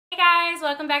guys,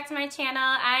 welcome back to my channel.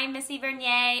 I'm Missy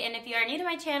Bernier, and if you are new to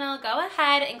my channel, go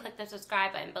ahead and click the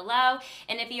subscribe button below.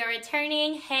 And if you're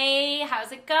returning, hey,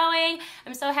 how's it going?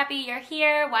 I'm so happy you're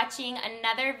here watching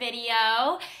another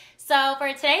video. So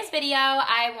for today's video,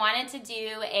 I wanted to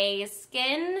do a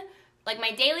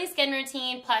my daily skin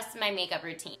routine plus my makeup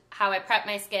routine. How I prep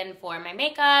my skin for my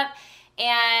makeup.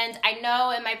 And I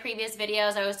know in my previous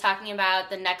videos I was talking about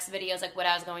the next videos, like what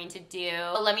I was going to do.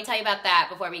 But let me tell you about that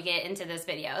before we get into this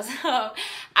video. So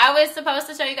I was supposed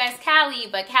to show you guys Callie,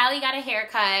 but Callie got a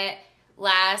haircut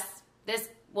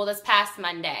this past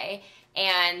Monday.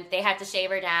 And they had to shave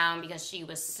her down because she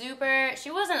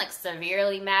wasn't like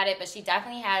severely matted, but she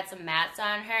definitely had some mats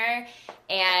on her.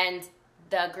 And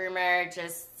the groomer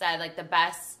just said like the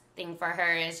best thing for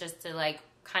her is just to like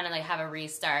kind of like have a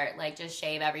restart, like just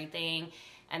shave everything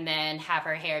and then have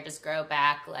her hair just grow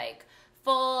back like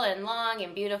full and long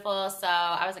and beautiful. So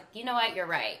I was like, you know what, you're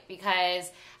right,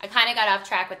 because I kind of got off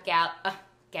track with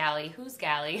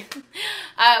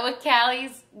with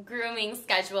Callie's grooming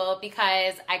schedule,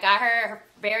 because I got her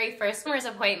very first groomers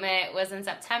appointment was in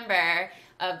September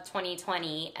of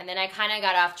 2020, and then I kind of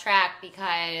got off track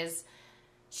because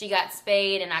she got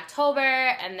spayed in October,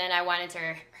 and then I wanted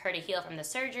her to heal from the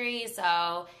surgery.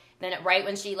 So then right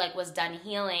when she like was done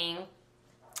healing,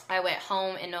 I went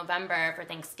home in November for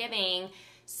Thanksgiving.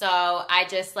 So I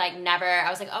just like I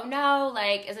was like, oh no,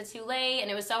 like, is it too late? And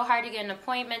it was so hard to get an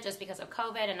appointment just because of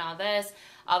COVID and all this,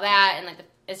 all that. And like,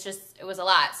 it was a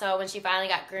lot. So when she finally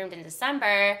got groomed in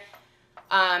December,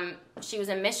 she was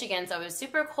in Michigan, so it was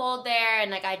super cold there,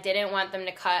 and like I didn't want them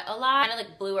to cut a lot. I kind of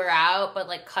like blew her out, but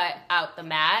like cut out the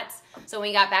mats. So when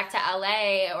we got back to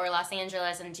LA or Los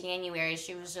Angeles in January,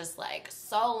 she was just like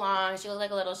so long. She looked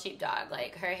like a little sheepdog.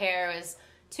 Like her hair was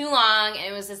too long and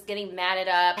it was just getting matted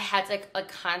up. I had to like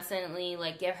constantly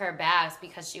like give her baths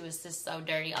because she was just so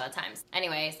dirty all the time.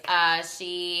 Anyways,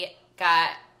 she got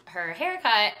her hair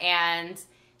cut and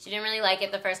she didn't really like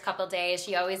it the first couple days.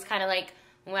 She always kind of like,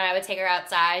 when I would take her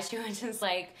outside, she would just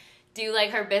like do like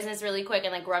her business really quick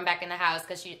and like run back in the house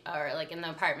or like in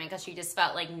the apartment because she just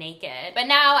felt like naked. But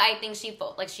now I think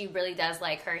she really does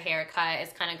like her haircut.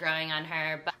 It's kind of growing on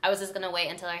her. But I was just gonna wait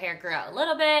until her hair grew out a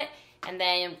little bit, and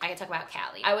then I could talk about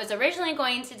Callie. I was originally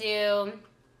going to do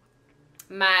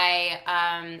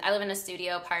I live in a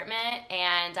studio apartment,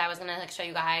 and I was gonna like show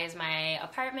you guys my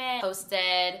apartment.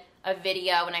 Posted a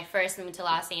video when I first moved to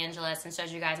Los Angeles and showed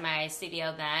you guys my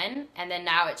studio then, and then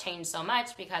now it changed so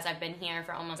much because I've been here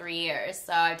for almost 3 years.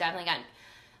 So I've definitely gotten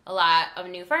a lot of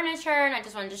new furniture, and I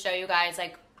just wanted to show you guys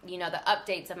like, you know, the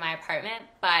updates of my apartment.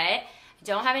 But I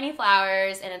don't have any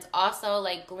flowers, and it's also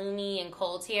like gloomy and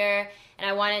cold here, and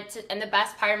the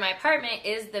best part of my apartment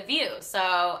is the view. So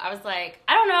I was like,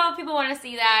 I don't know if people want to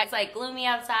see that. It's like gloomy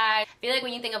outside. I feel like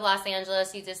when you think of Los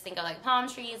Angeles, you just think of like palm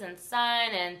trees and sun,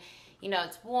 and you know,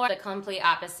 it's warm. The complete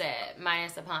opposite,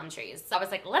 minus the palm trees. So I was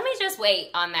like, let me just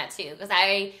wait on that too, because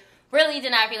I really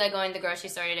did not feel like going to the grocery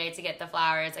store today to get the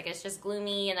flowers. Like, it's just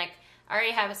gloomy, and like I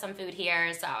already have some food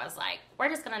here, so I was like, we're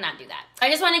just gonna not do that. I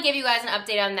just want to give you guys an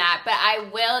update on that, but I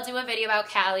will do a video about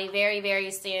Callie very, very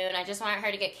soon. I just want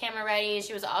her to get camera ready.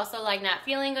 She was also like not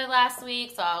feeling good last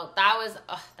week, so that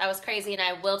was crazy, and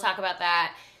I will talk about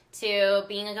that too.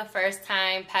 Being like a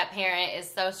first-time pet parent is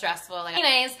so stressful. Like,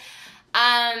 anyways,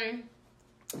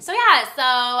 so yeah, so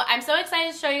I'm so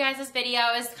excited to show you guys this video.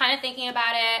 I was kind of thinking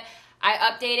about it. I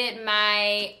updated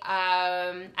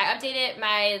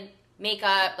my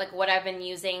makeup, like what I've been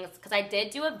using, because I did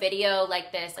do a video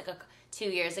like this like 2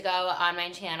 years ago on my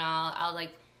channel. I'll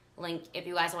like link if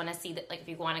you guys want to see that, like if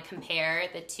you want to compare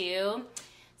the two.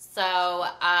 So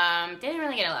didn't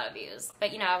really get a lot of views,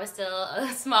 but you know, I was still a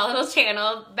small little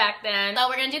channel back then. So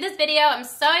we're gonna do this video. I'm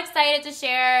so excited to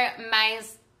share my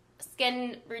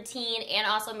skin routine and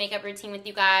also makeup routine with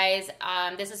you guys.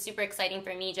 This is super exciting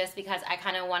for me just because I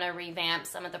kind of want to revamp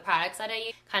some of the products that I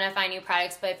use, kind of find new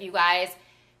products. But if you guys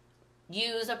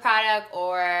use a product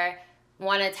or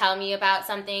want to tell me about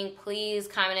something, please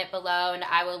comment it below, and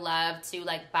I would love to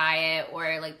like buy it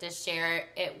or like just share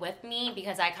it with me,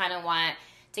 because I kind of want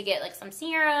to get like some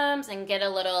serums and get a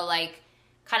little like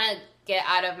kind of get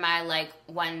out of my like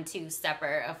 1-2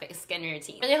 stepper of a skin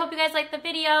routine. Really hope you guys like the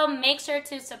video. Make sure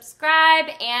to subscribe,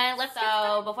 and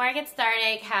so before I get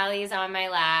started, Callie's on my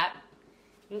lap.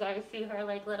 You guys see her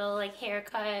like little like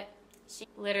haircut.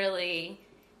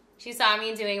 She saw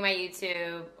me doing my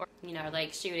YouTube, or you know,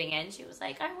 like shooting it, and she was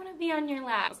like, I want to be on your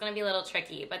lap. It's gonna be a little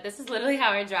tricky, but this is literally how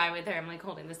I drive with her. I'm like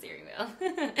holding the steering wheel.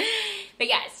 But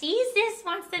yeah, she just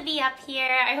wants to be up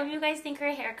here. I hope you guys think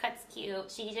her haircut's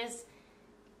cute.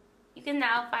 You can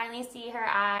now finally see her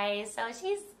eyes. So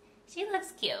She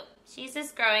looks cute. She's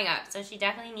just growing up, so she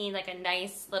definitely needs like a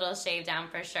nice little shave down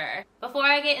for sure. Before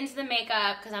I get into the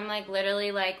makeup, because I'm like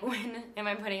literally like, when am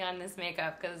I putting on this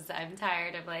makeup? Because I'm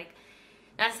tired of like,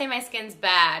 not to say my skin's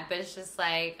bad, but it's just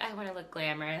like, I want to look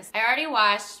glamorous. I already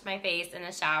washed my face in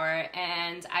the shower,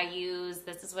 and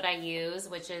this is what I use,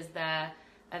 which is the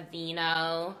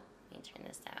Aveeno. Let me turn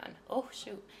this down. Oh,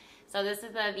 shoot. So this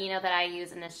is the Aveeno that I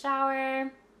use in the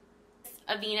shower.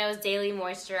 Aveeno's Daily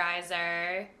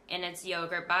Moisturizer, and it's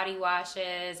yogurt body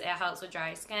washes. It helps with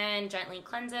dry skin, gently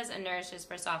cleanses, and nourishes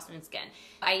for soft, smooth skin.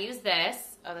 I use this.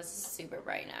 Oh, this is super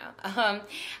bright now.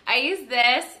 I use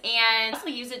this, and I also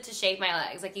use it to shave my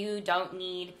legs. Like, you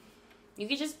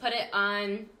can just put it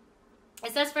on.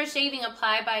 It says for shaving,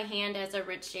 apply by hand as a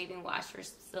rich shaving wash for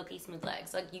silky smooth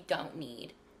legs. Like, you don't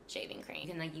need shaving cream. You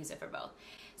can like use it for both.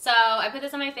 So I put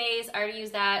this on my face. I already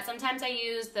use that. Sometimes I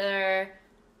use their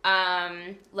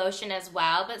lotion as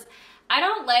well, but I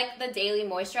don't like the daily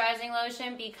moisturizing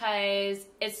lotion because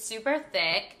it's super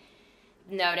thick.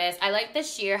 Notice I like the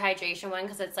sheer hydration one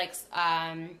because it's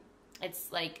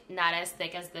like not as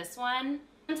thick as this one.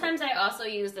 Sometimes I also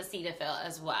use the Cetaphil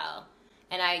as well,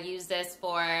 and I use this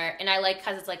and I like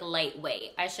because it's like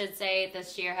lightweight. I should say the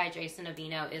sheer hydration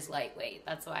Aveeno is lightweight.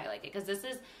 That's why I like it, because this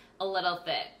is a little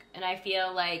thick, and I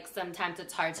feel like sometimes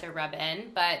it's hard to rub in,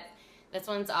 but this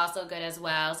one's also good as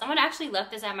well. Someone actually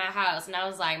left this at my house, and I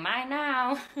was like, mine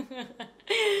now.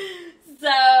 So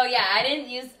yeah,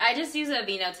 I just used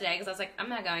Aveeno today because I was like, I'm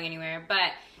not going anywhere.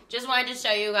 But just wanted to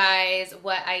show you guys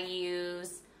what I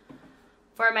use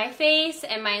for my face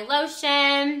and my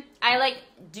lotion. I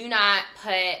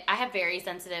have very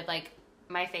sensitive, like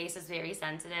my face is very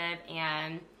sensitive,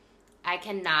 and I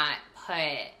cannot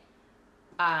put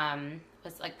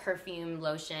with like perfume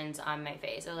lotions on my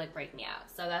face. It'll like break me out.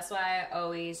 So that's why I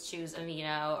always choose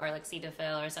Aveeno or like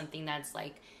Cetaphil or something that's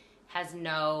like has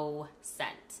no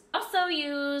scent. Also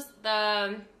use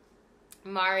the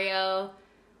Mario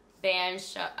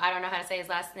Bancho. I don't know how to say his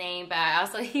last name, but I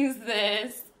also use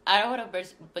this. I don't want to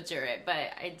butcher it,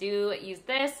 but I do use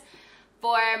this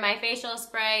for my facial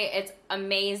spray. It's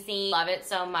amazing. Love it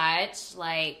so much.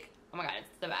 Like, oh my god,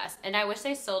 it's the best. And I wish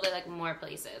they sold it like more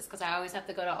places because I always have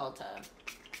to go to Ulta.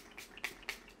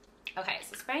 Okay,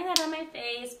 so spraying that on my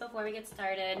face before we get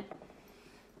started.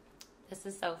 This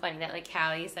is so funny that like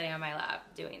Callie's sitting on my lap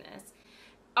doing this.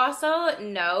 Also,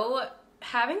 no,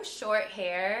 having short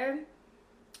hair,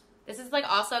 this is like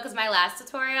also because my last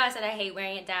tutorial I said I hate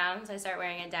wearing it down, so I start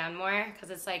wearing it down more because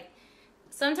it's like,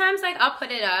 sometimes like I'll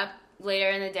put it up later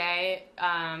in the day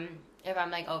if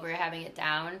I'm like over having it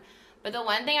down. But the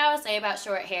one thing I will say about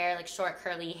short hair, like short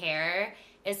curly hair,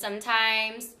 is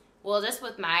sometimes, well, just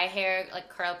with my hair, like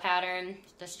curl pattern,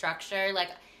 the structure, like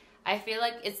I feel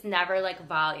like it's never like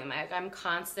volume. Like I'm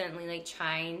constantly like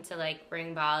trying to like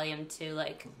bring volume to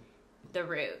like the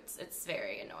roots. It's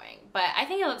very annoying, but I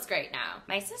think it looks great now.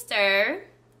 My sister,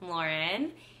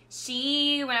 Lauren,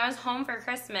 when I was home for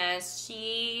Christmas,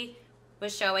 she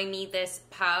was showing me this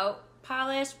pout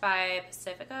polish by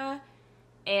Pacifica,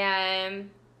 and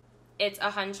it's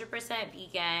 100%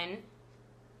 vegan,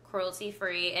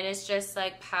 cruelty-free, and it's just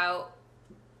like pout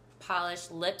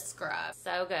polish lip scrub.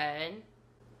 So good.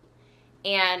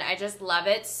 And I just love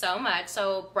it so much.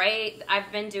 So bright.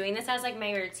 I've been doing this as like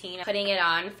my routine. Putting it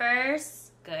on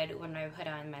first. Good when I put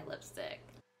on my lipstick.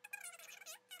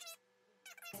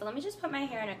 So let me just put my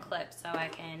hair in a clip so I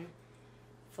can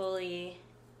fully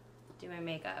do my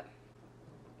makeup.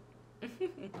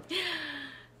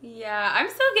 Yeah, I'm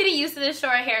still getting used to this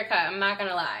short haircut, I'm not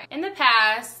gonna lie. In the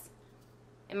past,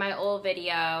 in my old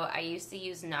video, I used to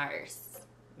use NARS.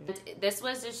 This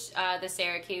was the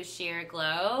Syracuse Sheer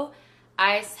Glow.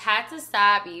 I had to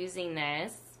stop using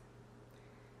this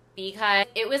because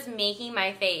it was making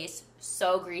my face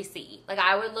so greasy. Like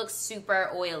I would look super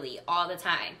oily all the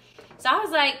time. So I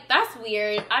was like, that's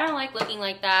weird. I don't like looking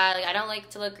like that. Like I don't like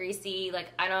to look greasy. Like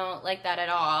I don't like that at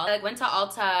all. I like went to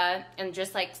Ulta and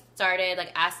just like started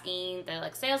like asking the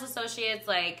like sales associates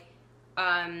like,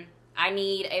 I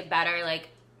need a better like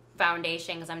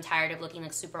foundation because I'm tired of looking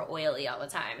like super oily all the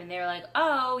time. And they were like,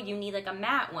 oh, you need like a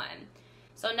matte one.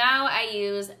 So now I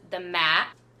use the matte,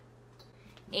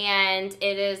 and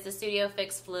it is the Studio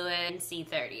Fix Fluid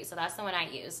C30. So that's the one I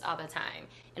use all the time.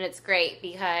 And it's great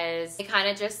because it kind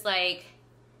of just like,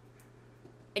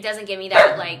 it doesn't give me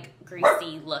that like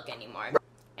greasy look anymore.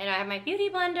 And I have my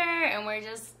beauty blender, and we're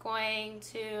just going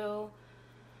to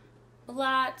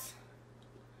blot.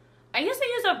 I used to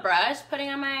use a brush putting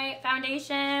on my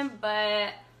foundation,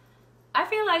 but I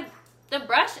feel like the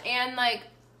brush and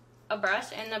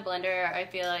the blender, I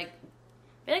feel like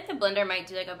the blender might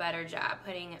do like a better job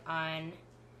putting on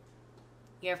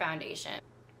your foundation.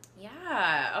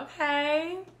 Yeah,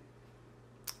 okay.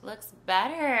 Looks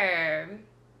better.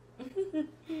 Okay,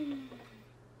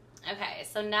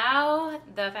 so now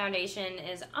the foundation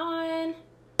is on.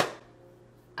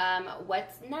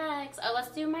 What's next? Oh, let's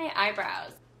do my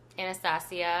eyebrows.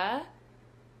 Anastasia.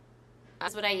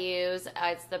 That's what I use.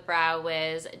 It's the Brow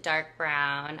Wiz Dark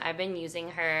Brown. I've been using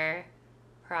her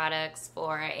products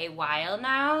for a while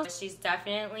now. She's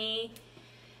definitely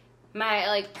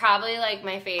my, probably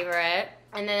my favorite.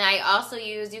 And then I also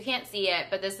use, you can't see it,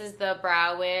 but this is the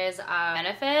Brow Wiz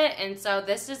Benefit. And so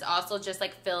this is also just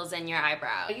fills in your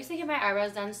eyebrow. I used to get my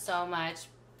eyebrows done so much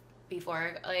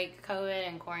before COVID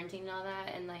and quarantine and all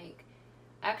that. And I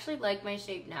actually like my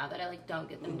shape now that I don't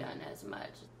get them done as much.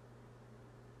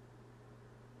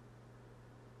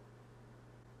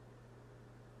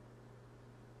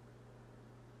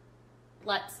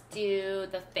 Let's do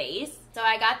the face. So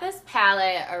I got this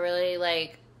palette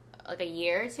a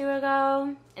year or two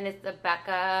ago, and it's the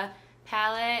Becca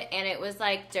palette, and it was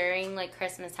during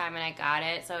Christmas time when I got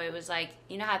it. So it was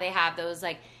you know how they have those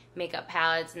makeup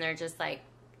palettes and they're just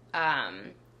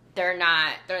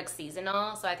they're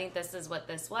seasonal. So I think this is what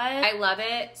this was. I love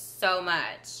it so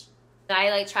much.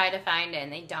 I tried to find it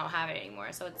and they don't have it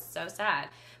anymore, so it's so sad.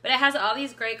 But it has all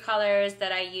these great colors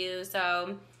that I use.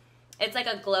 So it's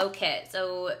a glow kit.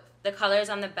 So the colors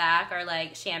on the back are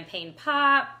champagne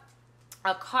pop,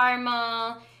 a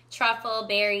caramel, truffle,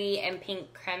 berry, and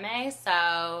pink creme.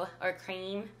 So, or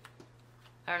cream.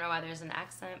 I don't know why there's an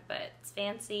accent, but it's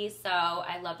fancy. So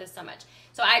I love this so much.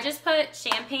 So I just put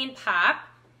champagne pop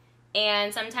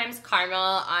and sometimes caramel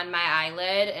on my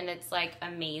eyelid, and it's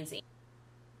amazing.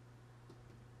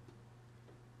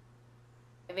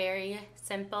 Very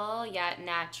simple yet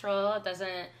natural. It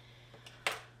doesn't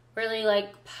really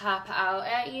pop out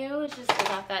at you. It just gives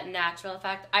off that natural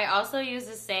effect. I also use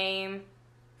the same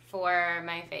for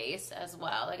my face as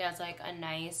well. As a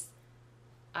nice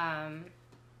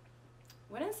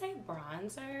wouldn't say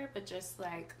bronzer, but just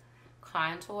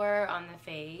contour on the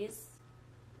face.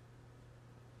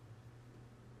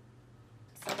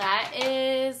 So that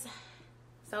is,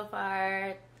 so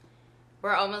far,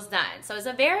 we're almost done. So it's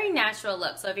a very natural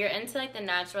look. So if you're into the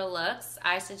natural looks,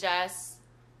 I suggest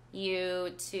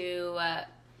you to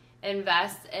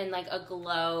invest in a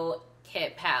glow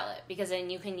kit palette, because then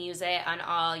you can use it on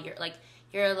all your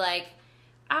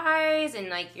eyes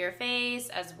and your face,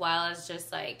 as well as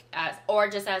just as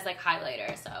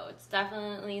highlighter. So it's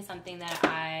definitely something that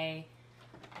I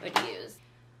would use.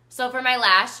 So for my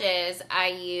lashes, I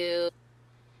use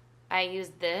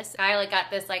this. I got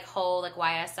this whole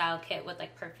YSL kit with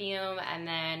perfume and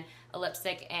then a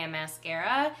lipstick and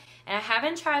mascara. And I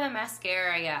haven't tried the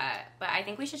mascara yet, but I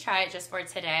think we should try it just for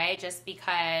today, just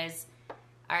because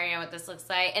I already know what this looks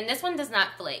like. And this one does not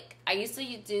flake. I used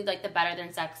to do the Better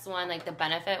Than Sex one, the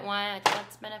Benefit one. I think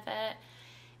that's Benefit.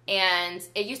 And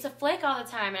it used to flake all the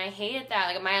time, and I hated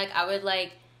that. I would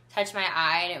touch my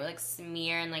eye and it would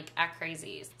smear and act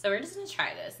crazy. So we're just gonna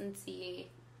try this and see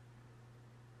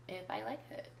if I like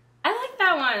it. I like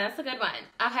that one. That's a good one.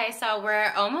 Okay, so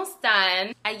we're almost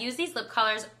done. I use these lip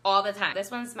colors all the time.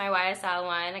 This one's my YSL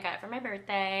one. I got it for my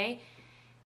birthday.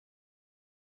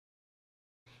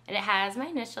 And it has my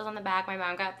initials on the back. My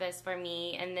mom got this for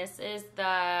me. And this is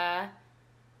the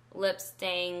Lip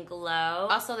Stain Glow.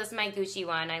 Also, this is my Gucci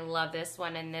one. I love this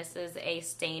one. And this is a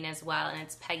stain as well. And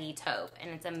it's Peggy Taupe. And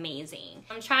it's amazing.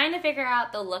 I'm trying to figure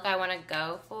out the look I want to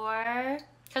go for,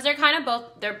 because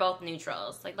they're both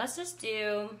neutrals. Let's just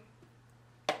do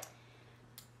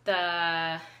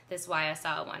this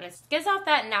YSL one. It gives off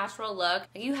that natural look.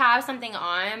 You have something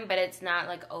on, but it's not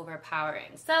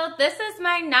overpowering. So this is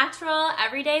my natural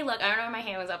everyday look. I don't know why my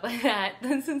hand was up like that.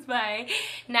 This is my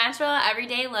natural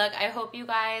everyday look. I hope you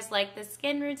guys like the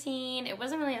skin routine. It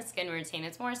wasn't really a skin routine.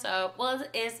 It's more so, well, it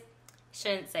is,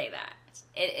 shouldn't say that.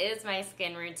 It is my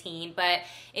skin routine, but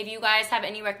if you guys have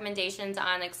any recommendations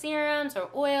on serums or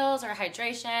oils or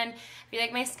hydration, I feel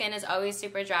like my skin is always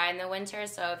super dry in the winter,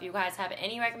 so if you guys have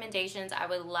any recommendations, I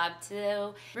would love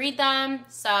to read them.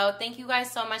 So thank you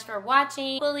guys so much for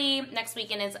watching. Hopefully next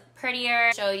weekend is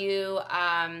prettier. Show you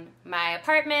my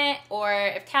apartment, or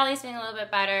if Callie's feeling a little bit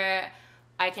better,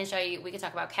 I can show you, we can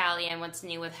talk about Callie and what's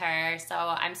new with her. So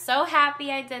I'm so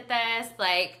happy I did this.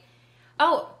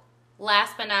 Oh,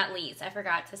 last but not least, I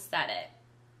forgot to set it.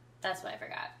 That's what I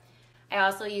forgot. I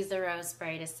also use the rose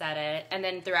spray to set it, and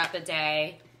then throughout the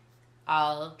day,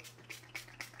 I'll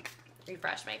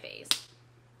refresh my face.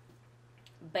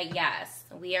 But yes,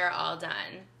 we are all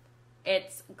done.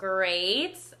 It's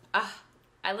great. Oh,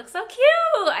 I look so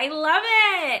cute. I love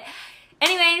it.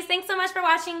 Anyways, thanks so much for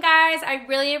watching, guys. I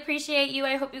really appreciate you.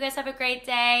 I hope you guys have a great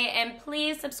day. And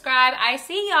please subscribe. I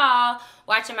see y'all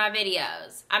watching my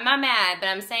videos. I'm not mad, but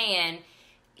I'm saying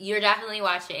you're definitely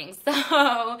watching.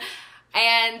 So,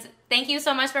 and thank you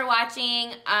so much for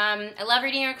watching. I love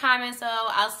reading your comments, so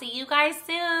I'll see you guys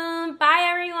soon. Bye,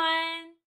 everyone.